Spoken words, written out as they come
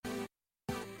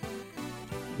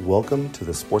Welcome to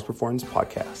the Sports Performance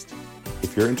Podcast.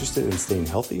 If you're interested in staying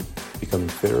healthy, becoming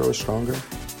fitter or stronger,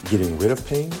 getting rid of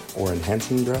pain, or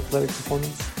enhancing your athletic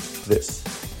performance, this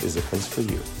is the place for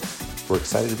you. We're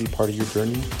excited to be part of your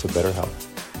journey to better health.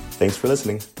 Thanks for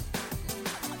listening.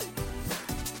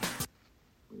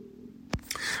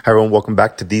 Hi, everyone. Welcome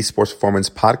back to the Sports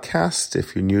Performance Podcast.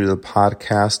 If you're new to the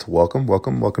podcast, welcome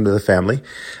to the family.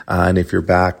 And if you're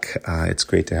back, it's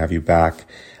great to have you back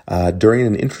during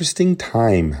an interesting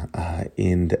time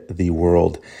in the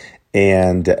world.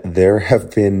 And there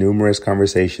have been numerous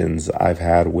conversations I've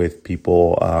had with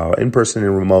people in person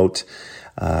and remote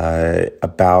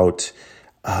about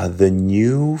the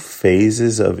new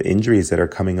phases of injuries that are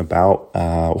coming about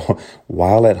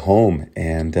while at home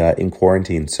and in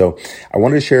quarantine. So I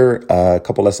wanted to share a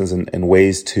couple lessons and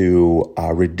ways to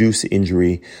reduce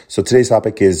injury. So today's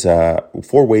topic is 4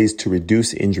 ways to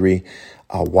reduce injury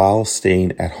while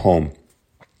staying at home.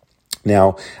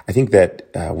 Now, I think that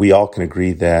we all can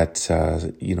agree that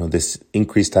this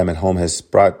increased time at home has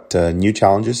brought new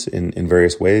challenges in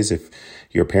various ways. If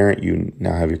you're a parent, you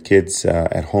now have your kids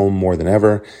at home more than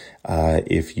ever.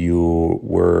 If you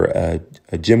were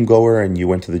a gym goer and you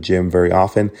went to the gym very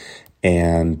often,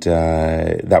 and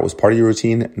that was part of your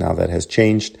routine, now that has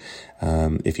changed.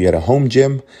 If you had a home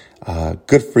gym,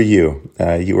 good for you.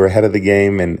 You were ahead of the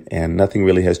game, and nothing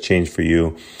really has changed for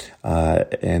you.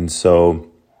 And so,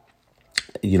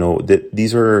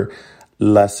 these are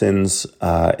lessons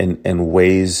and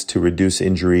ways to reduce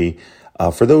injury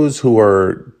for those who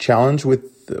are challenged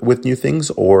with new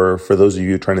things, or for those of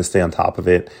you trying to stay on top of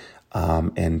it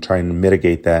and trying to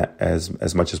mitigate that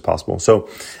as much as possible. So,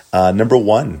 number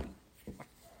 1,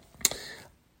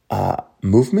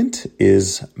 movement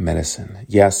is medicine.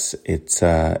 Yes, it's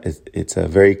a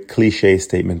very cliche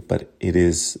statement, but it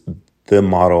is the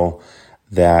model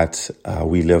that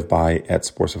we live by at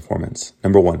Sports Performance.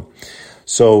 Number 1.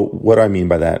 So what do I mean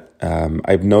by that?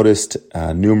 I've noticed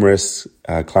numerous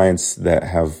clients that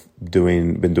have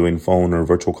been doing phone or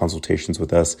virtual consultations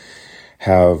with us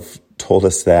have told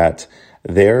us that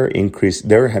they're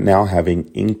now having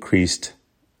increased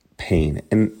pain.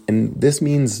 And this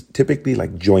means typically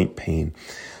like joint pain.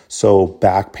 So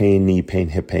back pain, knee pain,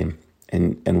 hip pain.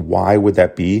 And why would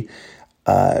that be?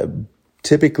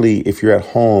 Typically, if you're at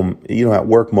home, at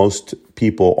work, most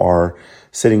people are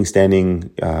sitting,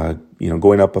 standing,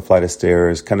 going up a flight of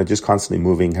stairs, kind of just constantly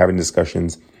moving, having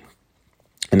discussions.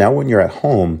 And now when you're at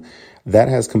home, that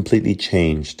has completely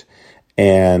changed.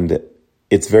 And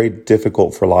it's very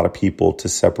difficult for a lot of people to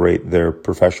separate their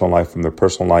professional life from their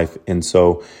personal life. And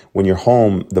so when you're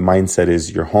home, the mindset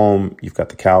is you're home, you've got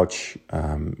the couch,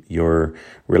 you're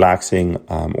relaxing,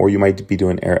 or you might be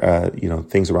doing,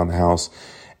 things around the house.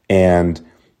 And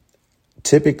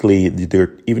typically,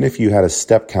 even if you had a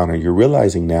step counter, you're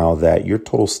realizing now that your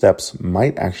total steps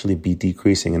might actually be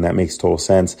decreasing. And that makes total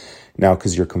sense now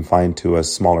because you're confined to a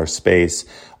smaller space,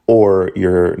 or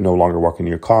you're no longer walking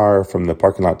your car from the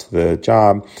parking lot to the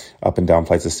job, up and down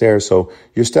flights of stairs. So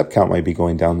your step count might be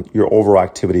going down. Your overall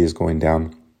activity is going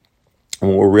down. And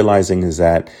what we're realizing is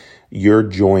that your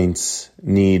joints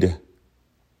need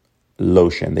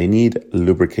lotion. They need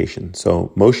lubrication.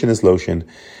 So motion is lotion.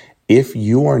 If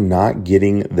you are not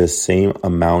getting the same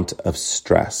amount of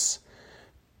stress,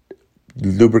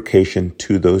 lubrication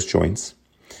to those joints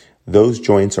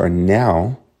are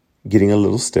now getting a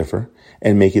little stiffer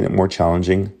and making it more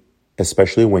challenging,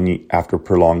 especially after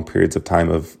prolonged periods of time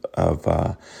of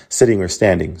sitting or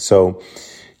standing. So,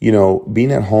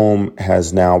 being at home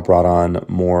has now brought on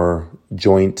more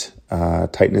joint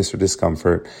tightness or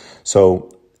discomfort.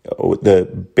 So the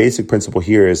basic principle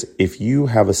here is if you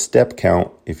have a step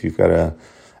count, if you've got a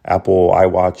Apple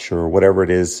iWatch or whatever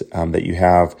it is that you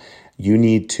have, you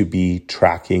need to be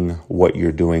tracking what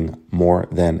you're doing more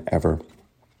than ever.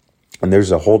 And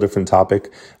there's a whole different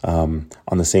topic on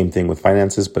the same thing with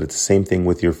finances, but it's the same thing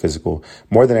with your physical.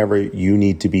 More than ever, you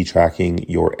need to be tracking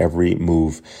your every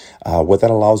move. What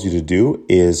that allows you to do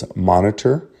is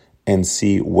monitor and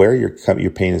see where your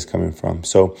pain is coming from.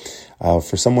 So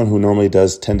for someone who normally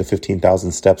does 10 to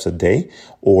 15,000 steps a day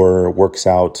or works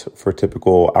out for a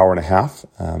typical hour and a half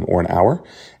or an hour,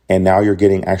 and now you're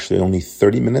getting actually only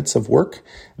 30 minutes of work,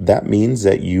 that means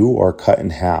that you are cut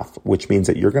in half, which means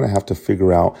that you're going to have to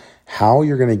figure out how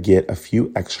you're going to get a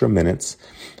few extra minutes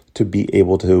to be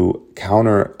able to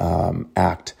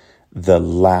counteract the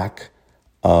lack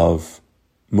of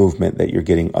movement that you're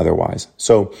getting otherwise.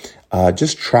 So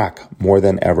just track more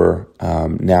than ever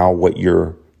now what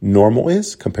your normal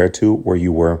is compared to where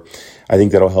you were. I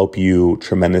think that'll help you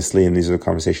tremendously. And these are the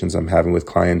conversations I'm having with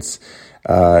clients,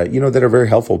 that are very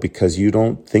helpful because you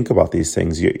don't think about these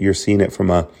things. You're seeing it from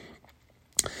a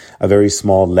a very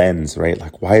small lens, right?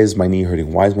 Like, why is my knee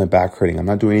hurting? Why is my back hurting? I'm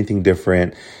not doing anything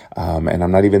different. And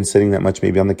I'm not even sitting that much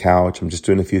maybe on the couch. I'm just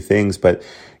doing a few things, but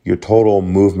your total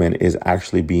movement is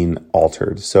actually being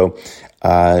altered. So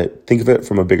think of it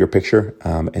from a bigger picture,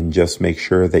 and just make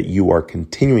sure that you are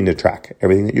continuing to track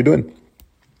everything that you're doing.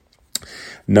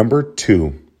 Number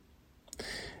 2,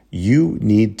 you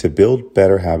need to build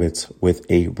better habits with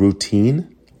a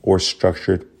routine or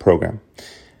structured program.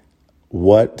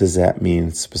 What does that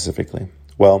mean specifically?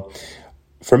 Well,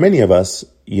 for many of us,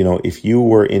 if you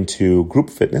were into group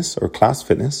fitness or class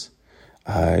fitness,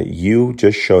 you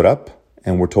just showed up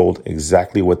and were told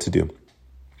exactly what to do.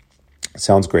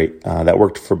 Sounds great. That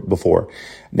worked before.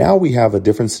 Now we have a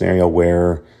different scenario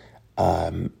where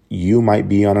you might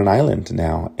be on an island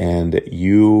now, and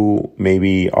you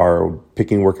maybe are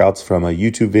picking workouts from a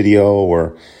YouTube video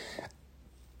or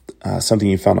something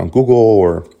you found on Google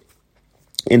or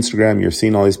Instagram. You're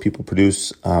seeing all these people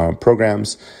produce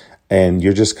programs, and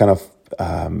you're just kind of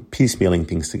piecemealing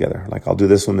things together. Like, I'll do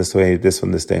this one this way, this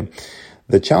one this day.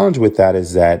 The challenge with that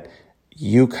is that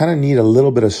you kind of need a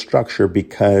little bit of structure,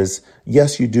 because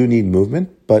yes, you do need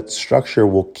movement, but structure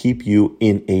will keep you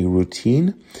in a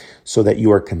routine so that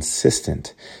you are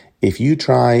consistent. If you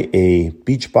try a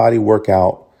beach body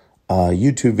workout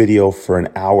YouTube video for an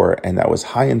hour and that was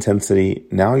high intensity,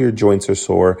 now your joints are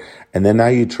sore, and then now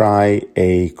you try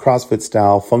a CrossFit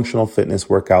style functional fitness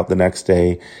workout the next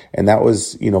day, and that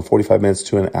was 45 minutes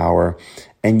to an hour,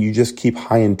 and you just keep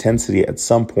high intensity, at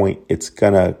some point it's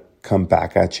gonna come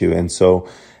back at you. And so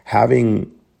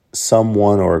having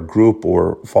someone or a group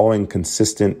or following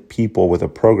consistent people with a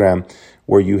program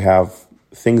where you have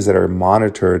things that are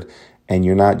monitored, and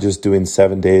you're not just doing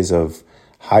 7 days of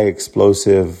high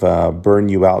explosive, burn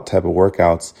you out type of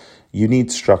workouts, you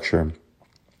need structure.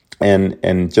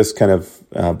 And just kind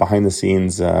of behind the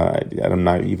scenes, I'm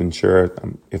not even sure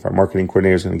if our marketing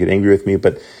coordinator is going to get angry with me,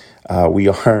 but we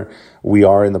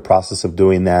are in the process of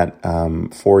doing that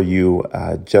for you,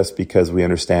 just because we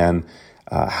understand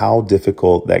how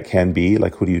difficult that can be.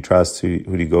 Like, who do you trust? Who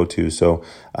do you go to? So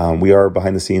we are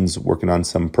behind the scenes working on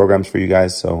some programs for you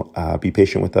guys. So be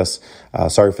patient with us.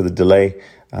 Sorry for the delay.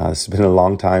 It's been a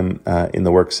long time in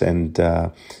the works, and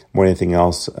more than anything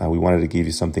else, we wanted to give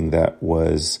you something that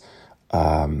was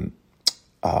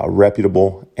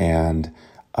reputable and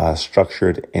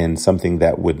structured, and something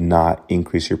that would not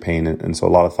increase your pain. And so a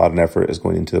lot of thought and effort is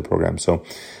going into the program. So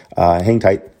hang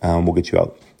tight. We'll get you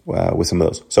out with some of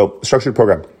those. So structured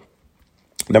program.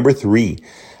 Number 3,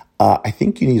 I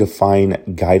think you need to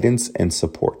find guidance and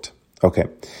support. Okay.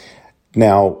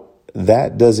 Now,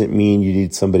 that doesn't mean you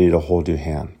need somebody to hold your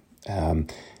hand.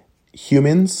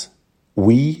 Humans,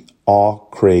 we all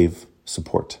crave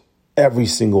support. Every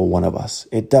single one of us.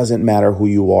 It doesn't matter who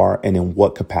you are and in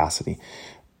what capacity.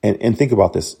 And think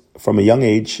about this. From a young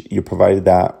age, you're provided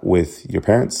that with your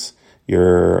parents,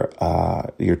 your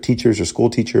teachers, your school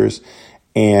teachers.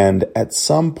 And at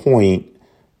some point,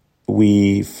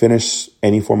 we finish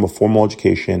any form of formal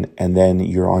education, and then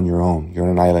you're on your own. You're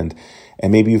on an island.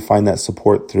 And maybe you find that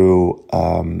support through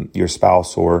your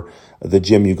spouse or the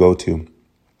gym you go to.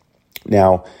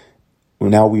 Now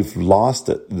we've lost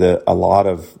a lot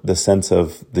of the sense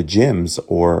of the gyms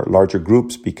or larger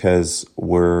groups, because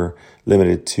we're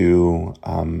limited to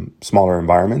smaller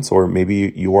environments, or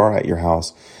maybe you are at your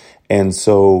house. And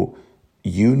so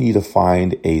you need to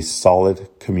find a solid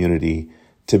community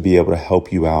to be able to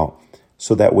help you out,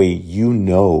 so that way you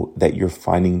know that you're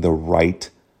finding the right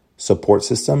support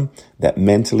system, that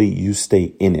mentally you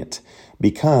stay in it.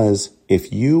 Because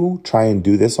if you try and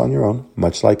do this on your own,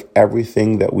 much like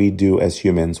everything that we do as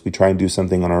humans, we try and do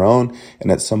something on our own,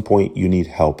 and at some point you need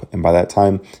help. And by that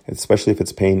time, especially if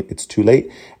it's pain, it's too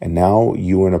late. And now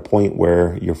you're in a point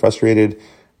where you're frustrated.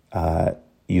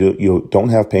 You don't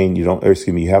have pain. You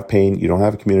have pain. You don't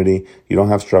have a community. You don't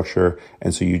have structure.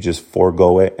 And so you just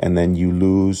forego it, and then you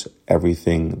lose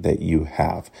everything that you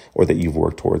have or that you've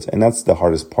worked towards. And that's the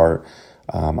hardest part.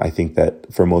 I think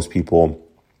that for most people,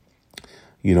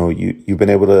 you've been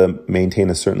able to maintain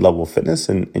a certain level of fitness,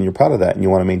 and you're proud of that, and you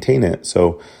want to maintain it.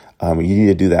 So you need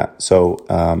to do that. So,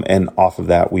 and off of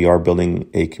that, we are building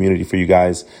a community for you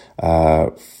guys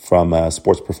from a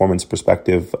sports performance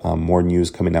perspective. More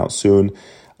news coming out soon.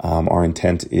 Our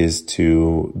intent is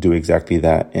to do exactly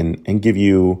that, and give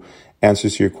you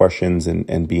answers to your questions,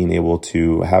 and being able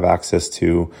to have access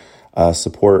to a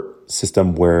support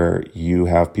system where you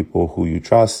have people who you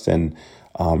trust and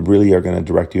really are going to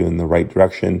direct you in the right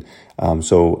direction.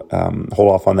 So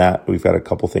hold off on that. We've got a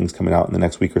couple things coming out in the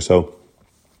next week or so.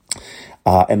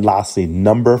 And lastly,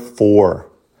 number 4,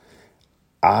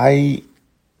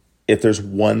 if there's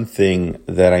one thing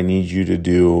that I need you to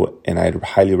do, and I'd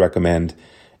highly recommend,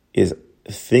 is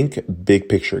think big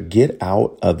picture. Get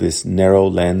out of this narrow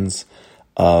lens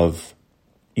of,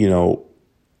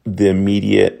 the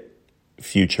immediate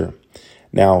future.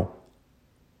 Now,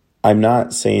 I'm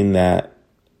not saying that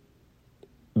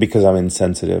because I'm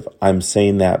insensitive. I'm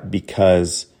saying that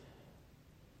because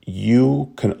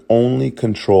you can only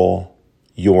control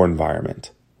your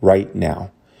environment right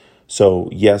now. So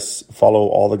yes, follow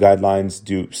all the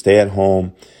guidelines, stay at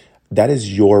home. That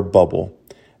is your bubble.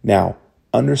 Now,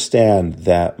 understand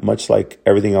that much like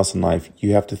everything else in life,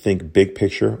 you have to think big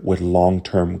picture with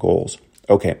long-term goals.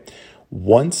 Okay,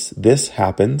 once this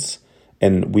happens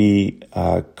and we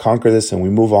conquer this and we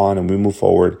move on and we move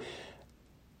forward,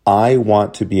 I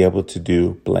want to be able to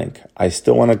do blank. I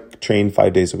still want to train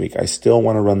 5 days a week. I still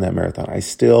want to run that marathon. I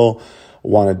still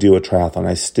want to do a triathlon.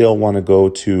 I still want to go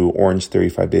to Orange Theory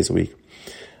 5 days a week.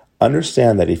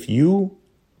 Understand that if you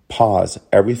pause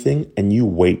everything and you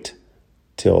wait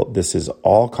till this is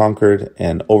all conquered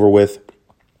and over with,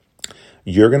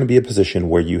 you're going to be in a position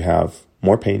where you have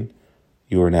more pain.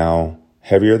 You are now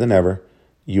heavier than ever.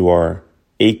 You are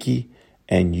achy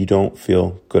and you don't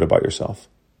feel good about yourself.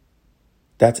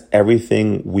 That's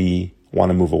everything we want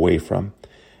to move away from.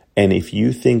 And if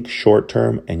you think short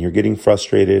term and you're getting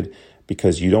frustrated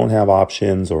because you don't have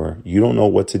options or you don't know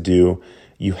what to do,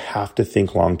 you have to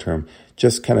think long term.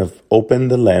 Just kind of open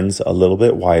the lens a little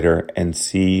bit wider and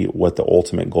see what the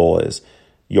ultimate goal is.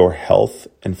 Your health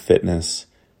and fitness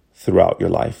throughout your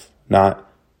life, not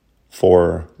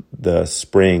for the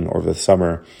spring or the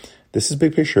summer. This is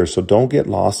big picture, so don't get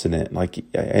lost in it. Like,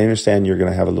 I understand you're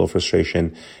going to have a little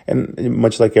frustration, and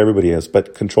much like everybody is,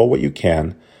 but control what you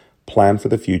can, plan for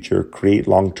the future, create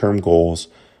long-term goals.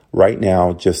 Right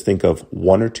now, just think of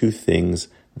one or two things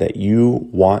that you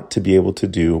want to be able to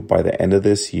do by the end of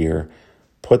this year.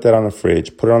 Put that on a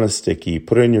fridge, put it on a sticky,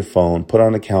 put it in your phone, put it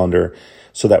on a calendar,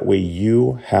 so that way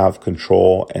you have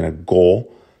control and a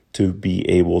goal to be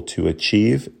able to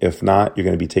achieve. If not, you're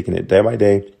going to be taking it day by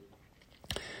day,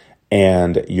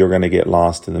 and you're going to get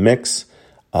lost in the mix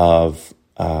of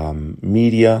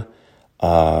media,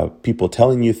 people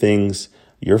telling you things.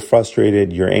 You're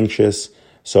frustrated, you're anxious.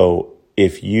 So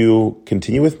if you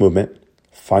continue with movement,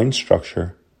 find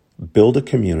structure, build a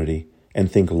community, and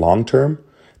think long-term,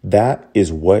 that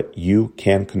is what you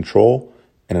can control,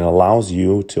 and it allows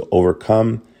you to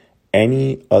overcome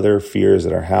any other fears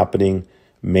that are happening,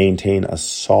 maintain a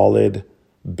solid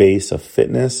base of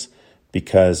fitness,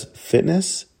 because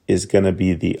fitness is going to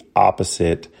be the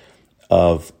opposite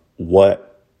of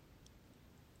what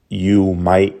you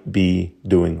might be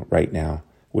doing right now,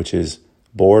 which is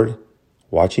bored,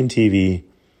 watching TV,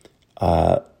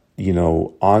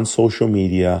 on social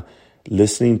media,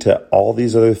 listening to all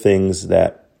these other things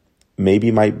that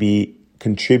maybe might be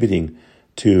contributing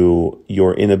to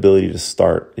your inability to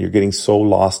start. You're getting so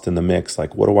lost in the mix.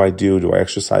 Like, what do I do? Do I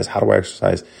exercise? How do I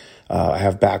exercise? I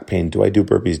have back pain. Do I do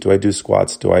burpees? Do I do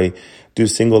squats? Do I do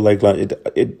single leg lunge?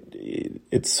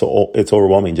 It's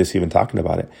overwhelming just even talking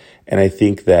about it. And I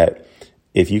think that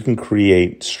if you can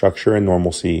create structure and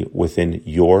normalcy within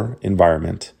your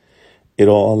environment,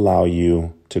 it'll allow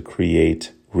you to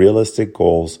create realistic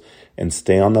goals and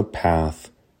stay on the path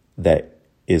that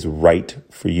is right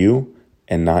for you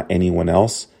and not anyone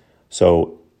else.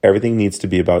 So everything needs to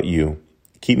be about you.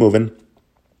 Keep moving.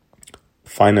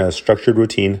 Find a structured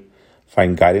routine.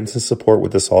 Find guidance and support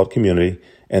with a solid community,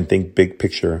 and think big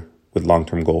picture with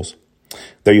long-term goals.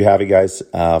 There you have it, guys.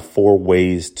 4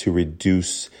 ways to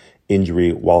reduce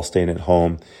injury while staying at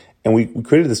home. And we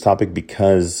created this topic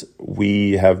because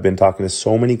we have been talking to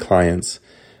so many clients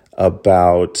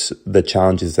about the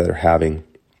challenges that they're having.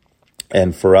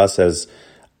 And for us as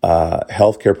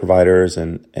healthcare providers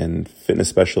and fitness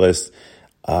specialists,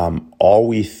 all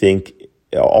we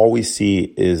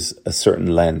see is a certain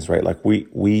lens, right? Like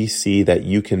we see that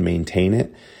you can maintain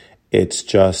it. It's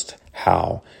just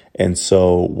how. And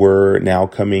so we're now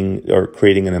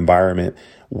creating an environment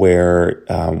where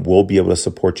we'll be able to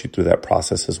support you through that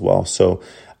process as well. So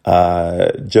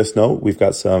just know we've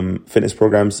got some fitness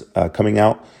programs coming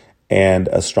out and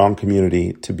a strong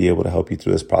community to be able to help you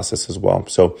through this process as well.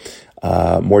 So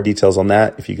more details on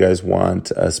that. If you guys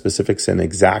want specifics and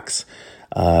exacts,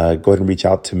 go ahead and reach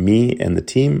out to me and the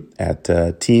team at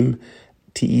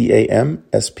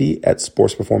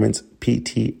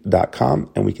teamsp@sportsperformancept.com,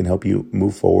 and we can help you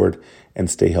move forward and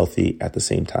stay healthy at the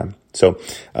same time. So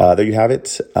there you have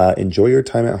it. Enjoy your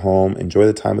time at home. Enjoy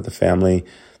the time with the family.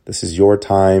 This is your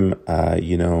time.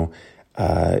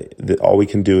 All we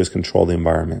can do is control the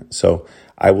environment. So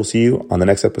I will see you on the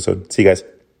next episode. See you guys.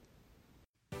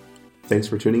 Thanks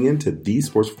for tuning in to the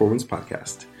Sports Performance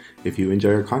Podcast. If you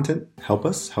enjoy our content, help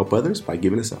us help others by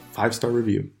giving us a 5-star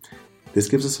review. This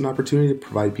gives us an opportunity to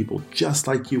provide people just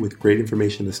like you with great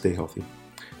information to stay healthy.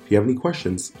 If you have any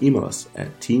questions, email us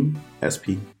at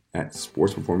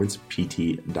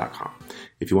teamsp@sportsperformancept.com.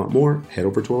 If you want more, head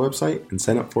over to our website and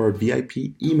sign up for our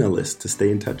VIP email list to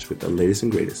stay in touch with the latest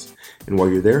and greatest. And while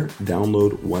you're there,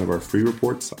 download one of our free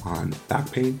reports on back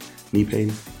pain, knee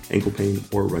pain, ankle pain,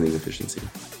 or running efficiency.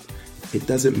 It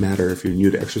doesn't matter if you're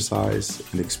new to exercise,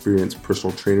 an experienced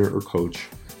personal trainer or coach,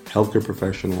 healthcare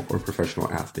professional, or professional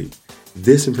athlete.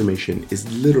 This information is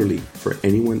literally for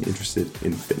anyone interested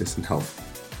in fitness and health.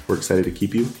 We're excited to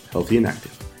keep you healthy and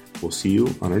active. We'll see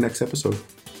you on our next episode.